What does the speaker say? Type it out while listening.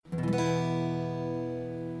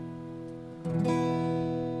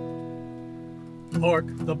Hark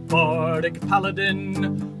the bardic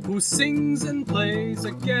paladin, who sings and plays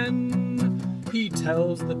again. He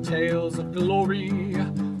tells the tales of glory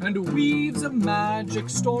and weaves a magic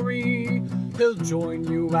story. He'll join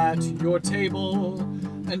you at your table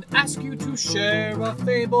and ask you to share a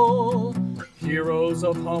fable. Heroes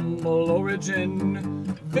of humble origin,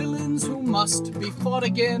 villains who must be fought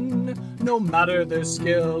again. No matter their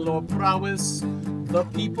skill or prowess, the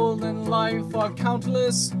people in life are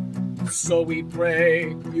countless. So we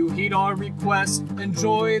pray you heed our request.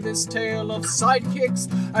 Enjoy this tale of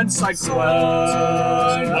sidekicks and side quests.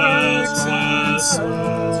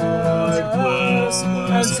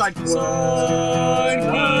 And side quests.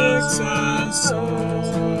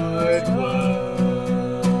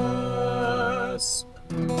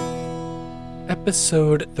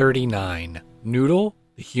 Episode 39, Noodle,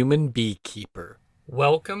 the Human Beekeeper.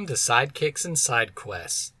 Welcome to Sidekicks and Side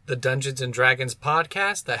Quests, the Dungeons & Dragons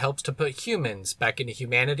podcast that helps to put humans back into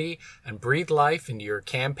humanity and breathe life into your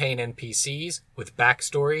campaign NPCs with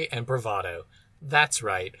backstory and bravado. That's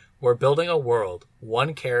right, we're building a world,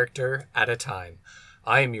 one character at a time.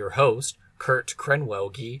 I am your host, Kurt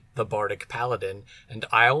Krenwelge, the Bardic Paladin, and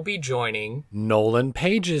I'll be joining Nolan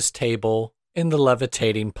Page's table in the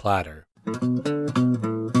Levitating Platter.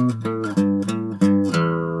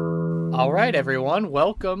 All right, everyone.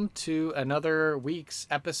 Welcome to another week's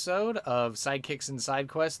episode of Sidekicks and Side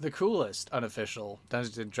Quests, the coolest unofficial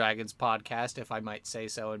Dungeons & Dragons podcast, if I might say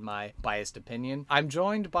so in my biased opinion. I'm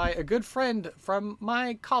joined by a good friend from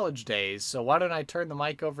my college days, so why don't I turn the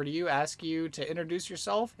mic over to you, ask you to introduce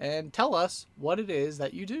yourself, and tell us what it is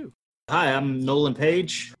that you do. Hi, I'm Nolan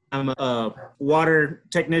Page. I'm a water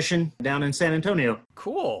technician down in San Antonio.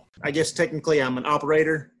 Cool. I guess technically I'm an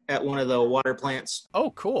operator at one of the water plants.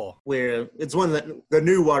 Oh, cool. Where it's one of the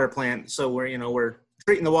new water plants, so we're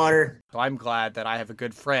treating the water. So I'm glad that I have a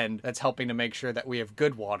good friend that's helping to make sure that we have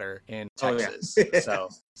good water in Texas. Oh, yeah.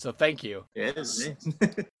 So thank you. Yes.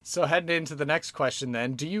 So heading into the next question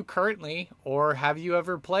then, do you currently or have you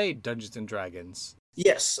ever played Dungeons & Dragons?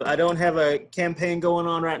 Yes, I don't have a campaign going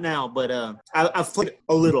on right now, but I've played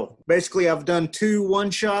a little. Basically, I've done 2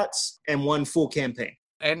 one-shots and 1 full campaign.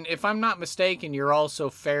 And if I'm not mistaken, you're also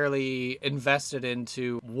fairly invested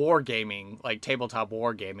into wargaming, like tabletop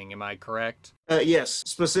wargaming, am I correct? Yes,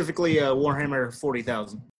 specifically Warhammer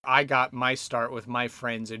 40,000. I got my start with my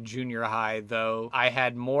friends in junior high, though I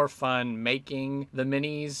had more fun making the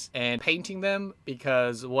minis and painting them,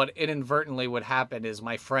 because what inadvertently would happen is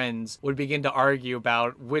my friends would begin to argue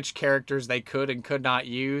about which characters they could and could not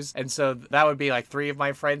use. And so that would be like 3 of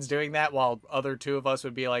my friends doing that, while other 2 of us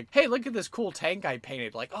would be like, hey, look at this cool tank I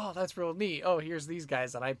painted. Like, oh, that's real neat. Oh, here's these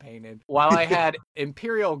guys that I painted. While I had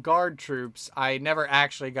Imperial Guard troops, I never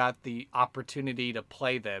actually got the opportunity to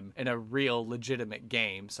play them in a real legitimate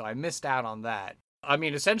game. So I missed out on that. I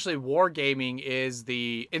mean, essentially, wargaming is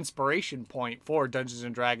the inspiration point for Dungeons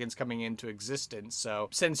 & Dragons coming into existence. So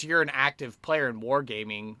since you're an active player in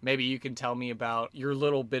wargaming, maybe you can tell me about your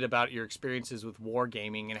little bit about your experiences with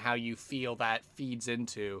wargaming and how you feel that feeds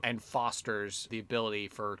into and fosters the ability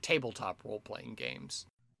for tabletop role-playing games.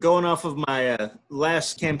 Going off of my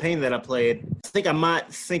last campaign that I played, I think I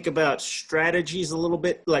might think about strategies a little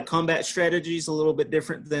bit, like combat strategies a little bit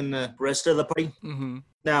different than the rest of the party. Mm-hmm.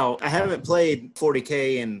 Now, I haven't played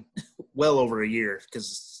 40K in well over a year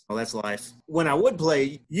because that's life. When I would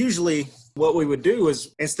play, usually what we would do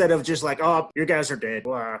is instead of just like, oh, your guys are dead,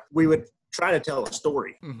 we would try to tell a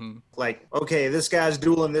story. Mm-hmm. Like, okay, this guy's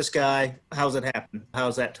dueling this guy. How's it happen?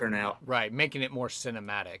 How's that turn out? Right, making it more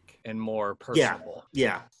cinematic and more personable.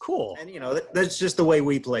 Yeah. Cool. And, that's just the way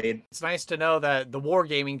we played. It's nice to know that the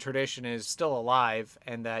wargaming tradition is still alive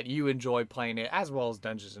and that you enjoy playing it as well as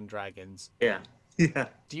Dungeons & Dragons. Yeah. Yeah.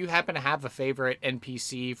 Do you happen to have a favorite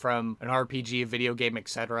NPC from an RPG, a video game,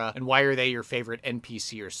 etc.? And why are they your favorite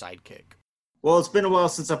NPC or sidekick? Well, it's been a while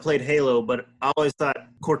since I played Halo, but I always thought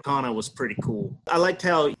Cortana was pretty cool. I liked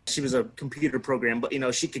how she was a computer program, but,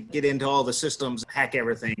 she could get into all the systems, hack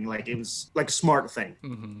everything. Like, it was like a smart thing.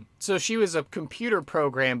 Mm-hmm. So she was a computer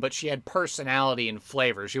program, but she had personality and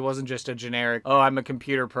flavor. She wasn't just a generic, oh, I'm a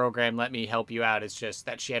computer program, let me help you out. It's just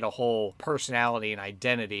that she had a whole personality and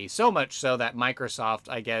identity. So much so that Microsoft,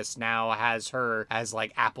 I guess, now has her as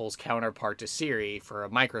like Apple's counterpart to Siri. For a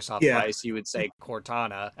Microsoft device, you would say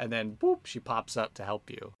Cortana, and then boop, she pops up to help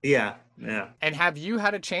you. Yeah. And have you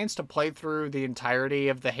had a chance to play through the entirety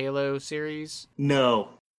of the Halo series? No.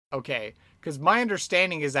 Okay, because my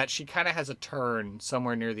understanding is that she kind of has a turn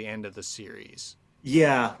somewhere near the end of the series.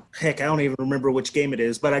 Yeah, heck, I don't even remember which game it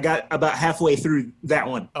is, but I got about halfway through that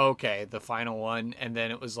one. Okay, the final one, and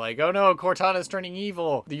then it was like, oh no, Cortana's turning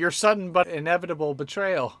evil. Your sudden but inevitable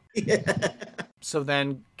betrayal. Yeah. So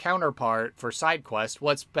then, counterpart for side quest,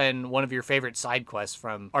 what's been one of your favorite side quests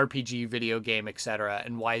from RPG, video game, etc.,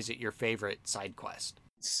 and why is it your favorite side quest?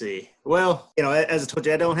 Let's see. Well, as I told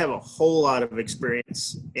you, I don't have a whole lot of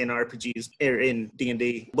experience in RPGs or in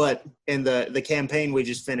D&D, but in the campaign we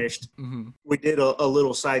just finished, we did a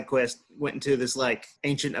little side quest, went into this like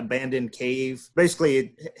ancient abandoned cave. Basically,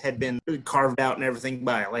 it had been carved out and everything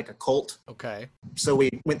by like a cult. Okay. So we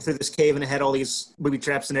went through this cave and it had all these booby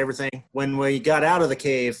traps and everything. When we got out of the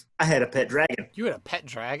cave, I had a pet dragon. You had a pet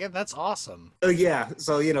dragon? That's awesome. Oh yeah.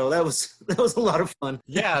 So, that was a lot of fun.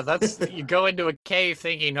 Yeah, that's you go into a cave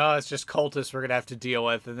thinking, oh, it's just cultists we're gonna have to deal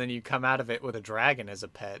with, and then you come out of it with a dragon as a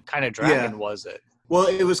pet. What kind of dragon was it? Well,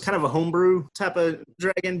 it was kind of a homebrew type of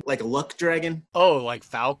dragon, like a luck dragon. Oh, like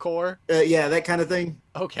Falcor? Yeah, that kind of thing.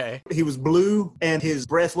 Okay. He was blue, and his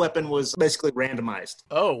breath weapon was basically randomized.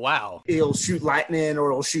 Oh, wow. He'll shoot lightning,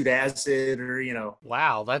 or he'll shoot acid, or.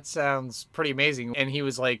 Wow, that sounds pretty amazing. And he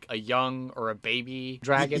was like a young or a baby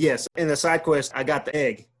dragon? Yes. In the side quest, I got the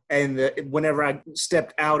egg. And whenever I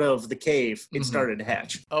stepped out of the cave, it started to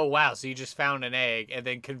hatch. Oh, wow. So you just found an egg, and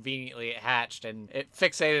then conveniently it hatched, and it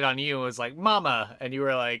fixated on you and was like, Mama. And you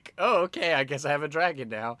were like, oh, okay, I guess I have a dragon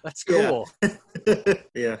now. That's cool. Yeah,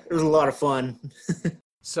 yeah, it was a lot of fun.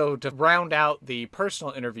 So to round out the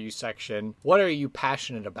personal interview section, what are you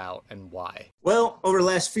passionate about and why? Well, over the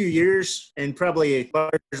last few years, and probably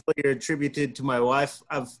largely attributed to my wife,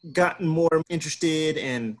 I've gotten more interested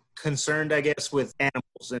and concerned, I guess, with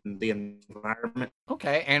animals and the environment.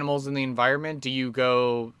 Okay, animals in the environment. Do you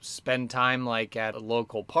go spend time like at a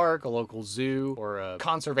local park, a local zoo, or a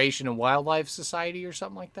conservation and wildlife society or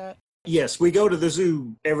something like that? Yes, we go to the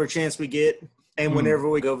zoo every chance we get. And whenever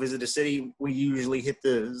we go visit a city, we usually hit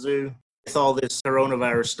the zoo. With all this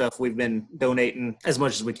coronavirus stuff, we've been donating as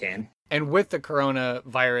much as we can. And with the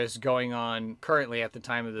coronavirus going on currently at the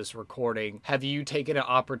time of this recording, have you taken an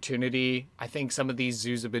opportunity? I think some of these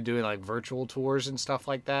zoos have been doing like virtual tours and stuff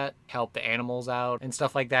like that, help the animals out and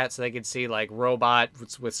stuff like that so they could see like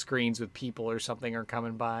robots with screens with people or something are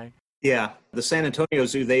coming by. Yeah, the San Antonio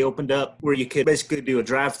Zoo, they opened up where you could basically do a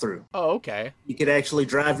drive-through. Oh, okay. You could actually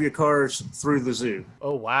drive your cars through the zoo.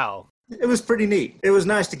 Oh, wow. It was pretty neat. It was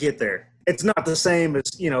nice to get there. It's not the same as,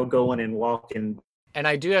 going and walking. And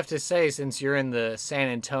I do have to say, since you're in the San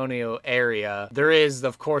Antonio area, there is,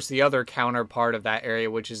 of course, the other counterpart of that area,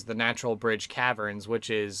 which is the Natural Bridge Caverns, which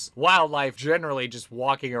is wildlife generally just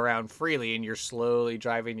walking around freely, and you're slowly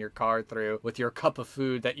driving your car through with your cup of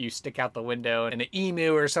food that you stick out the window, and an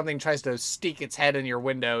emu or something tries to stick its head in your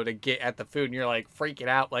window to get at the food, and you're like freaking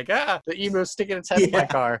out, like, the emu's sticking its head in my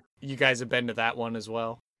car. You guys have been to that one as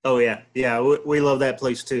well? Oh, yeah. Yeah, we love that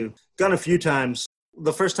place, too. Gone a few times.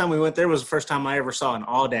 The first time we went there was the first time I ever saw an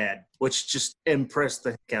aoudad, which just impressed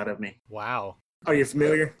the heck out of me. Wow. Are you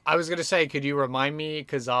familiar? I was going to say, could you remind me?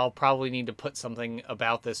 Because I'll probably need to put something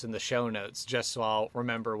about this in the show notes just so I'll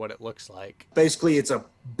remember what it looks like. Basically, it's a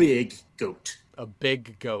big goat. A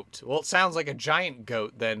big goat. Well, it sounds like a giant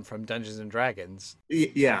goat then from Dungeons and Dragons.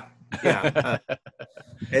 Yeah.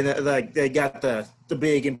 And they got the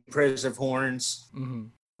big impressive horns. Mm-hmm.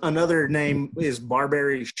 Another name is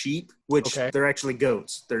Barbary sheep, which they're actually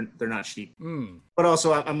goats. They're not sheep. But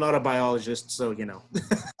also, I'm not a biologist, so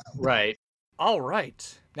Right. All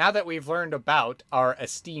right. Now that we've learned about our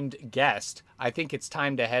esteemed guest, I think it's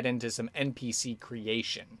time to head into some NPC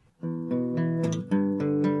creation.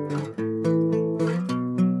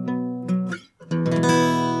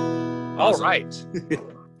 All right.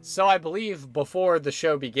 So I believe before the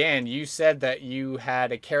show began, you said that you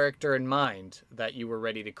had a character in mind that you were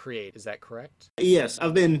ready to create. Is that correct? Yes,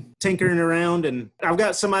 I've been tinkering around and I've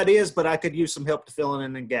got some ideas, but I could use some help to fill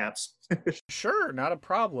in the gaps. Sure, not a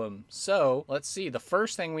problem. So let's see. The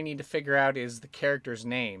first thing we need to figure out is the character's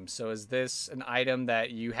name. So is this an item that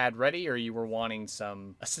you had ready or you were wanting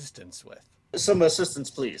some assistance with? Some assistance,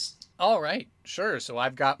 please. All right, sure. So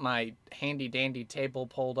I've got my handy dandy table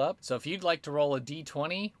pulled up. So if you'd like to roll a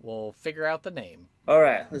d20, we'll figure out the name. All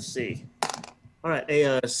right, let's see. All right,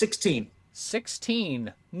 a 16.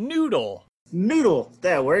 16. Noodle. Noodle,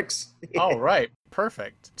 that works. All right,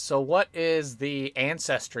 perfect. So what is the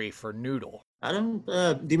ancestry for Noodle? I don't,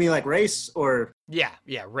 do you mean like race or? Yeah,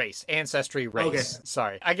 race. Ancestry, race. Okay.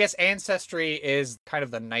 Sorry. I guess ancestry is kind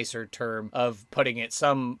of the nicer term of putting it.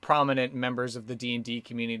 Some prominent members of the D&D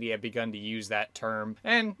community have begun to use that term.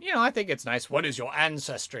 And, I think it's nice. What is your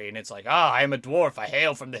ancestry? And it's like, I am a dwarf. I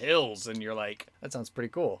hail from the hills. And you're like, that sounds pretty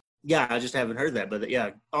cool. Yeah, I just haven't heard that, but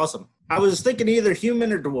yeah, awesome. I was thinking either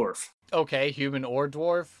human or dwarf. Okay, human or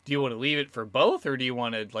dwarf. Do you want to leave it for both, or do you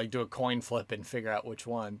want to like do a coin flip and figure out which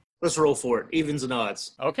one? Let's roll for it. Evens and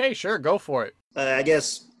odds. Okay, sure, go for it. I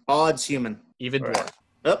guess odds human. Even All dwarf. right.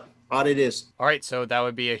 Oh, odd it is. All right, so that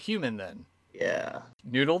would be a human then. Yeah.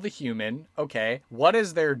 Noodle the human. Okay. What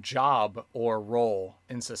is their job or role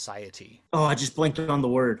in society? Oh, I just blanked on the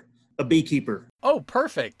word. A beekeeper. Oh,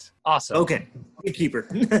 perfect. Awesome. Okay. Beekeeper.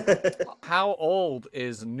 How old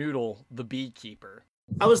is Noodle the beekeeper?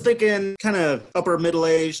 I was thinking kind of upper middle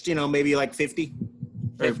aged, maybe like 50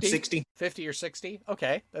 or 50? 60. 50 or 60?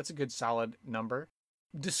 Okay, that's a good solid number.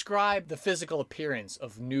 Describe the physical appearance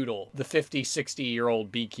of Noodle, the 50,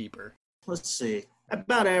 60-year-old beekeeper. Let's see.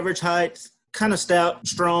 About average height, kind of stout,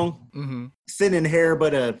 strong, Mm-hmm. thin in hair,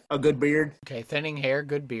 but a good beard. Okay, thinning hair,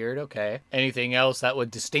 good beard, okay. Anything else that would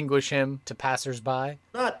distinguish him to passersby?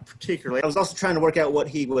 Not particularly. I was also trying to work out what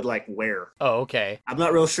he would like wear. Oh, okay. I'm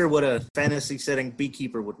not real sure what a fantasy setting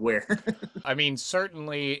beekeeper would wear. I mean,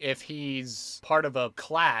 certainly if he's part of a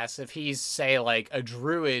class, if he's, say, like a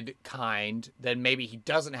druid kind, then maybe he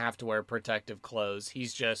doesn't have to wear protective clothes.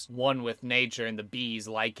 He's just one with nature and the bees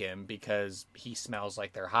like him because he smells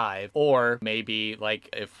like their hive. Or maybe, like,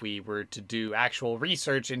 if we were to do actual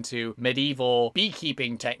research into medieval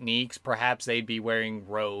beekeeping techniques, perhaps they'd be wearing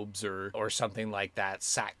robes or something like that,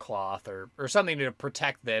 sackcloth or something to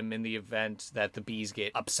protect them in the event that the bees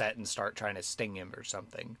get upset and start trying to sting him or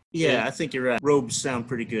something. Yeah, I think you're right. Robes sound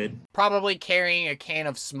pretty good. Probably carrying a can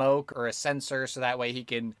of smoke or a sensor so that way he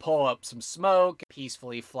can pull up some smoke,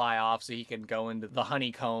 peacefully fly off so he can go into the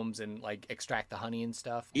honeycombs and like extract the honey and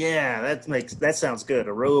stuff. Yeah, that sounds good.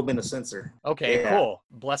 A robe and a sensor. Okay, Yeah. cool.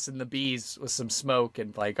 Blessing the bees with some smoke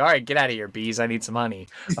and like, all right, get out of here, bees. I need some honey.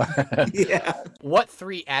 Yeah. What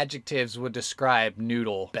three adjectives would describe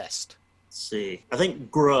Noodle best? Let's see. I think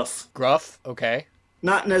gruff. Gruff, okay.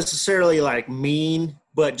 Not necessarily like mean,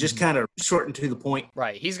 but just kind of short and to the point.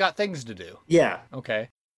 Right, he's got things to do. Yeah. Okay.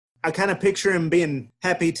 I kind of picture him being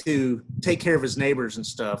happy to take care of his neighbors and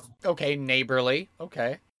stuff. Okay, neighborly.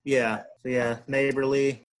 Okay. Yeah. So yeah,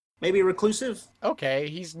 neighborly. Maybe reclusive? Okay,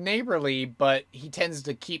 he's neighborly, but he tends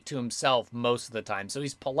to keep to himself most of the time. So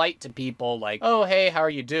he's polite to people like, oh, hey, how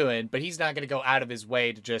are you doing? But he's not going to go out of his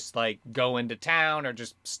way to just like go into town or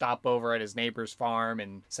just stop over at his neighbor's farm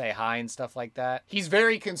and say hi and stuff like that. He's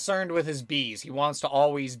very concerned with his bees. He wants to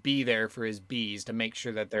always be there for his bees to make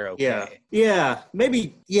sure that they're okay. Yeah. Yeah.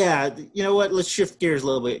 Maybe, yeah. You know what? Let's shift gears a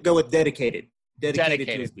little bit. Go with dedicated. Dedicated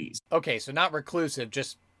to his bees. Okay, so not reclusive,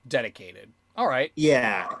 just dedicated. All right.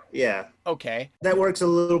 Yeah. Yeah. Okay. That works a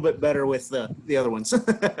little bit better with the other ones.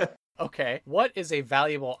 Okay. What is a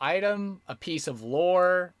valuable item, a piece of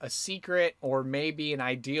lore, a secret, or maybe an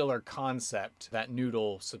ideal or concept that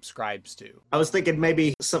Noodle subscribes to? I was thinking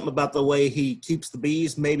maybe something about the way he keeps the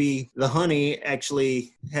bees. Maybe the honey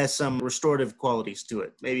actually has some restorative qualities to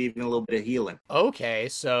it. Maybe even a little bit of healing. Okay,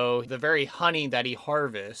 so the very honey that he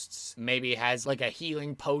harvests maybe has like a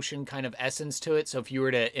healing potion kind of essence to it. So if you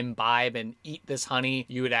were to imbibe and eat this honey,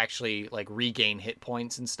 you would actually like regain hit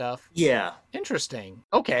points and stuff. Yeah. Interesting.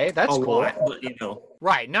 Okay, that's A cool. lot, but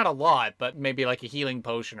Right, not a lot, but maybe like a healing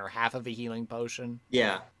potion or half of a healing potion.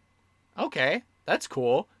 Yeah. Okay, that's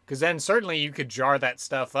cool. Because then certainly you could jar that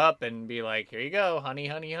stuff up and be like, here you go, honey,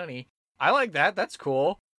 honey, honey. I like that. That's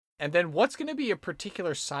cool. And then what's going to be a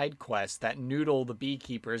particular side quest that Noodle the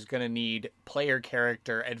Beekeeper is going to need player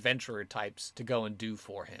character adventurer types to go and do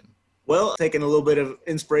for him? Well, taking a little bit of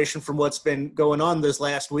inspiration from what's been going on this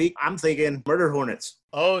last week, I'm thinking murder hornets.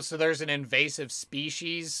 Oh, so there's an invasive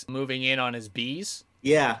species moving in on his bees?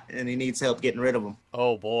 Yeah, and he needs help getting rid of them.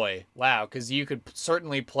 Oh boy. Wow, because you could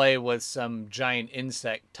certainly play with some giant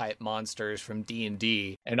insect type monsters from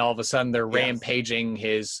D&D, and all of a sudden they're rampaging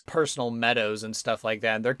his personal meadows and stuff like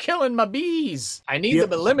that, and they're killing my bees! I need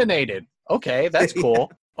them eliminated! Okay, that's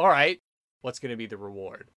cool. All right, what's going to be the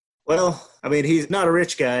reward? Well, I mean, he's not a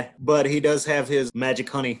rich guy, but he does have his magic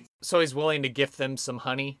honey. So he's willing to gift them some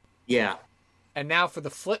honey? Yeah. And now for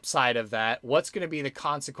the flip side of that, what's going to be the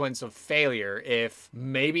consequence of failure if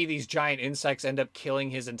maybe these giant insects end up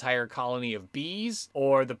killing his entire colony of bees,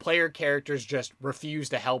 or the player characters just refuse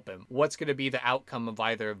to help him? What's going to be the outcome of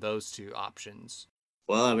either of those two options?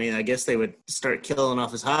 Well, I mean, I guess they would start killing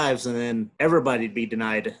off his hives, and then everybody'd be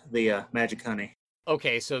denied the magic honey.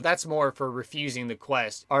 Okay, so that's more for refusing the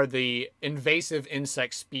quest. Are the invasive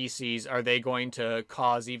insect species, are they going to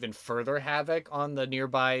cause even further havoc on the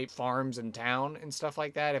nearby farms and town and stuff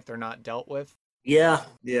like that if they're not dealt with? Yeah,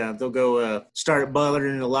 they'll go start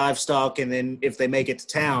bothering the livestock, and then if they make it to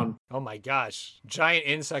town. Oh my gosh. Giant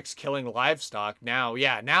insects killing livestock. Now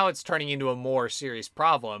it's turning into a more serious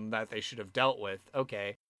problem that they should have dealt with.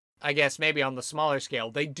 Okay. I guess maybe on the smaller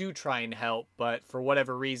scale, they do try and help, but for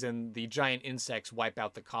whatever reason, the giant insects wipe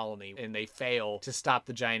out the colony and they fail to stop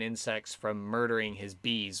the giant insects from murdering his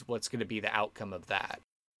bees. What's going to be the outcome of that?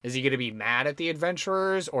 Is he going to be mad at the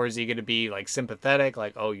adventurers, or is he going to be like sympathetic,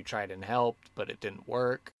 like, oh, you tried and helped, but it didn't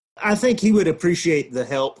work? I think he would appreciate the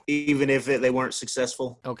help, even if they weren't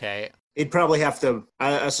successful. Okay. He'd probably have to,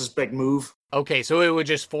 I suspect, move. Okay, so it would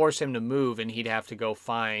just force him to move, and he'd have to go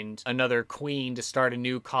find another queen to start a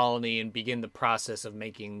new colony and begin the process of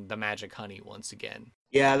making the magic honey once again.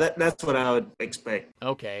 Yeah, that's what I would expect.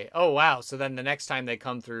 Okay. Oh, wow. So then the next time they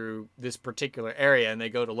come through this particular area and they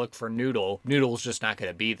go to look for Noodle, Noodle's just not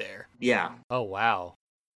going to be there. Yeah. Oh, wow.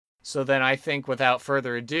 So then I think without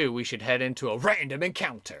further ado, we should head into a random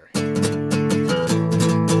encounter.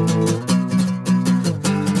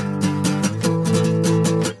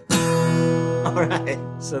 All right.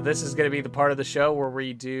 So this is going to be the part of the show where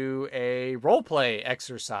we do a role play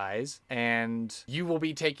exercise, and you will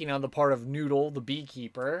be taking on the part of Noodle, the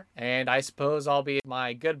beekeeper, and I suppose I'll be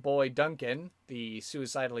my good boy Duncan, the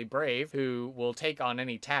suicidally brave, who will take on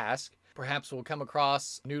any task. Perhaps we'll come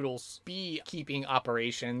across Noodle's beekeeping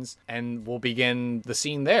operations, and we'll begin the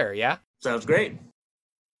scene there, yeah? Sounds great.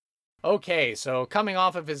 Okay, so coming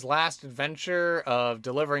off of his last adventure of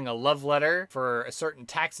delivering a love letter for a certain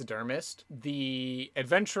taxidermist, the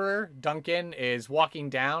adventurer, Duncan, is walking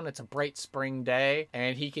down. It's a bright spring day,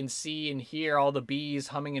 and he can see and hear all the bees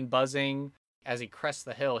humming and buzzing. As he crests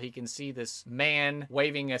the hill, he can see this man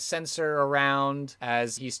waving a censer around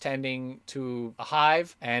as he's tending to a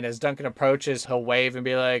hive, and as Duncan approaches, he'll wave and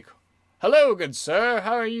be like, "Hello, good sir,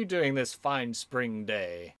 how are you doing this fine spring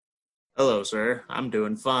day?" "Hello, sir, I'm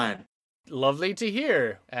doing fine." "Lovely to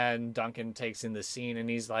hear." And Duncan takes in the scene and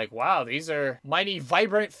he's like, wow, these are mighty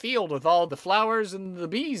vibrant field with all the flowers and the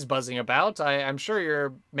bees buzzing about. I'm sure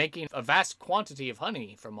you're making a vast quantity of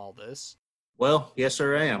honey from all this. "Well, yes,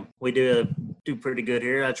 sir, I am. We do pretty good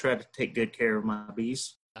here. I try to take good care of my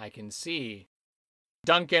bees." I can see.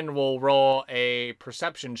 Duncan will roll a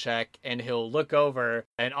perception check and he'll look over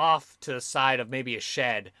and off to the side of maybe a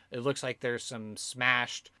shed. It looks like there's some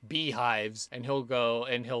smashed beehives, and he'll go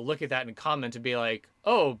and he'll look at that and comment and be like,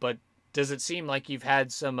 "Oh, but does it seem like you've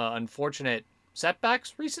had some unfortunate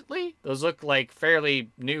setbacks recently? Those look like fairly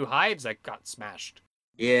new hives that got smashed."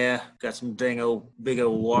 "Yeah, got some big old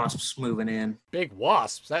wasps moving in." "Big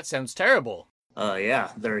wasps? That sounds terrible."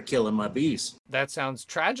 Yeah, they're killing my bees." "That sounds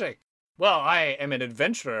tragic." "Well, I am an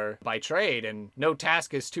adventurer by trade, and no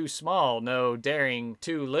task is too small, no daring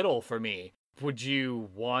too little for me. Would you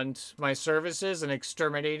want my services in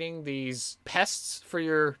exterminating these pests for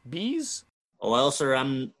your bees?" "Well, sir,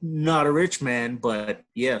 I'm not a rich man, but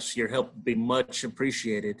yes, your help would be much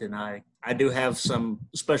appreciated, and I do have some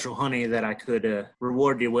special honey that I could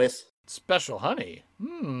reward you with." "Special honey?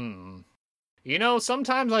 You know,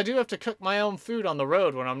 sometimes I do have to cook my own food on the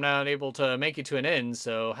road when I'm not able to make it to an inn,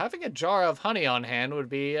 so having a jar of honey on hand would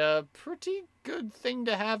be a pretty good thing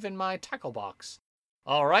to have in my tackle box.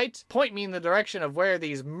 All right, point me in the direction of where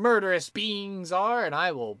these murderous beings are, and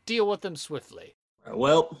I will deal with them swiftly."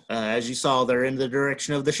 Well, as you saw, they're in the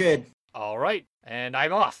direction of the shed." "All right, and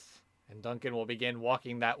I'm off." And Duncan will begin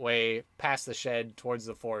walking that way past the shed towards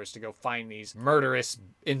the forest to go find these murderous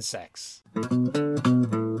insects.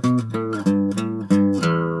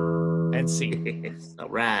 And scene.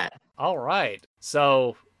 All right.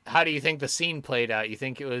 So how do you think the scene played out? You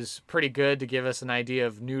think it was pretty good to give us an idea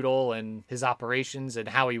of Noodle and his operations and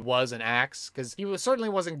how he was and acts? Because certainly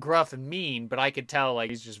wasn't gruff and mean, but I could tell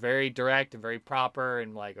like he's just very direct and very proper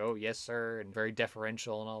and like, "Oh, yes, sir," and very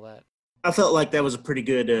deferential and all that. I felt like that was a pretty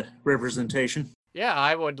good representation. Yeah,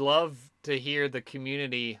 I would love to hear the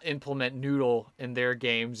community implement Noodle in their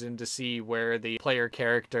games and to see where the player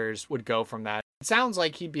characters would go from that. It sounds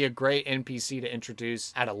like he'd be a great NPC to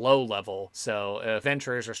introduce at a low level. So if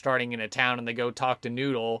adventurers are starting in a town and they go talk to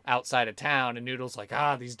Noodle outside of town, and Noodle's like,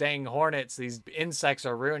 these dang hornets, these insects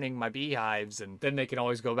are ruining my beehives, and then they can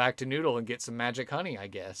always go back to Noodle and get some magic honey, I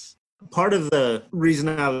guess. Part of the reason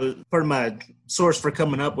part of my source for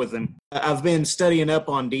coming up with him, I've been studying up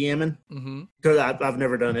on DMing because I've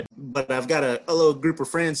never done it, but I've got a little group of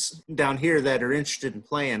friends down here that are interested in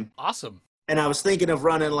playing. Awesome. And I was thinking of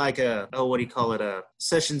running like a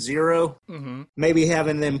session 0. Maybe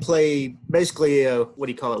having them play basically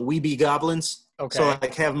Weeby Goblins. Okay. So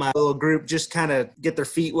like have my little group just kind of get their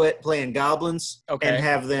feet wet playing goblins and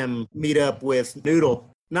have them meet up with Noodle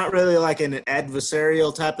Not really like an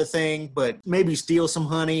adversarial type of thing, but maybe steal some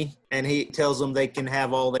honey, and he tells them they can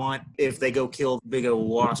have all they want if they go kill big old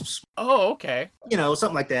wasps. Oh, okay. You know,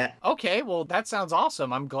 something like that. Okay, well, that sounds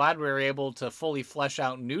awesome. I'm glad we were able to fully flesh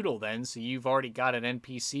out Noodle then, so you've already got an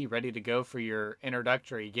NPC ready to go for your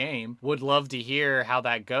introductory game. Would love to hear how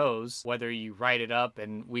that goes, whether you write it up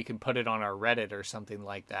and we can put it on our Reddit or something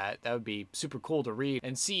like that. That would be super cool to read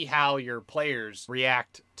and see how your players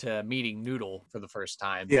react to meeting Noodle for the first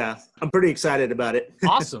time. Yeah, I'm pretty excited about it.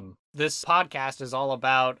 Awesome. This podcast is all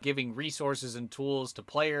about giving resources and tools to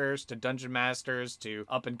players, to dungeon masters, to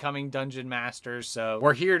up-and-coming dungeon masters. So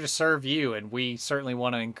we're here to serve you, and we certainly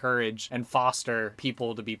want to encourage and foster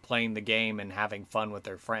people to be playing the game and having fun with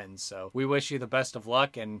their friends. So we wish you the best of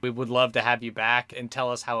luck, and we would love to have you back and tell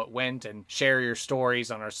us how it went and share your stories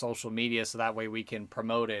on our social media so that way we can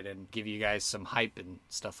promote it and give you guys some hype and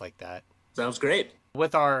stuff like that. Sounds great.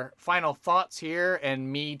 With our final thoughts here and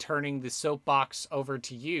me turning the soapbox over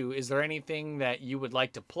to you, is there anything that you would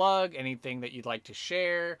like to plug, anything that you'd like to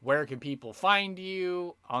share? Where can people find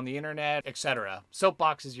you on the internet, etc.?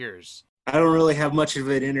 Soapbox is yours. I don't really have much of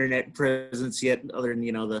an internet presence yet other than,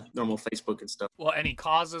 the normal Facebook and stuff. Well, any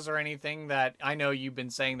causes or anything that I know you've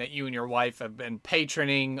been saying that you and your wife have been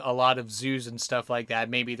patroning a lot of zoos and stuff like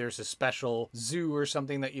that. Maybe there's a special zoo or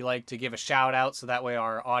something that you like to give a shout out so that way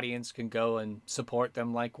our audience can go and support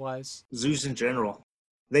them likewise. Zoos in general.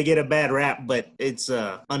 They get a bad rap, but it's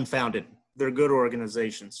unfounded. They're good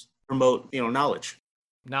organizations. Promote, knowledge.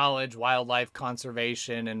 Knowledge, wildlife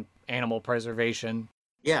conservation, and animal preservation.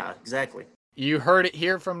 Yeah, exactly. You heard it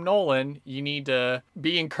here from Nolan. You need to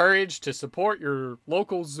be encouraged to support your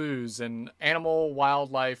local zoos and animal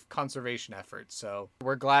wildlife conservation efforts. So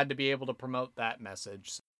we're glad to be able to promote that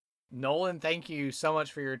message. Nolan, thank you so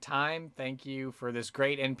much for your time. Thank you for this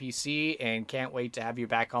great NPC and can't wait to have you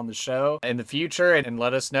back on the show in the future and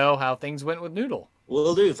let us know how things went with Noodle.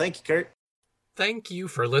 Will do. Thank you, Kurt. Thank you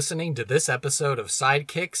for listening to this episode of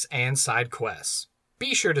Sidekicks and Side Quests.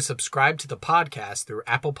 Be sure to subscribe to the podcast through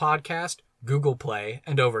Apple Podcast, Google Play,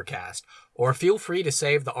 and Overcast, or feel free to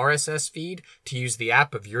save the RSS feed to use the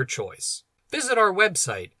app of your choice. Visit our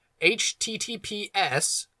website,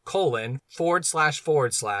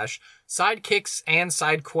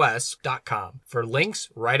 https://sidekicksandsidequests.com for links,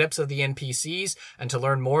 write-ups of the NPCs, and to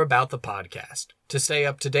learn more about the podcast. To stay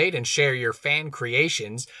up to date and share your fan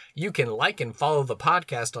creations, you can like and follow the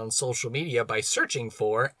podcast on social media by searching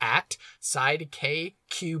for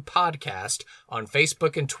 @SideKQPodcast on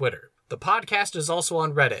Facebook and Twitter. The podcast is also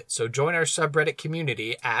on Reddit, so join our subreddit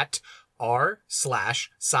community at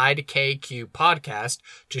r/SideKQPodcast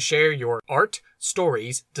to share your art,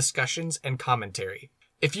 stories, discussions, and commentary.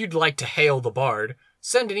 If you'd like to hail the bard,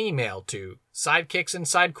 send an email to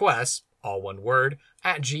sidekicksandsidequests, all one word,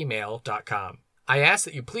 @gmail.com. I ask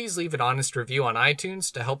that you please leave an honest review on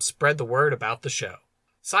iTunes to help spread the word about the show.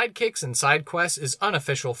 Sidekicks and Side Quests is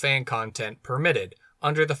unofficial fan content permitted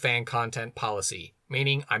under the fan content policy,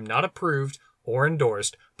 meaning I'm not approved or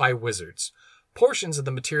endorsed by Wizards. Portions of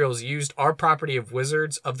the materials used are property of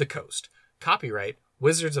Wizards of the Coast. Copyright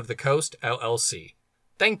Wizards of the Coast, LLC.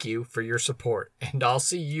 Thank you for your support, and I'll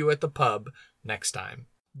see you at the pub next time.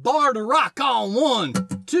 Bar to rock on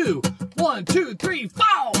 1, 2, 1, 2, 3, 4.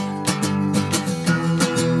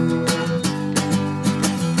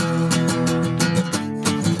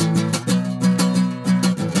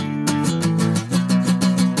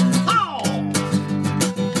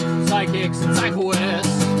 Sidekicks and Side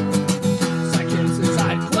Quests.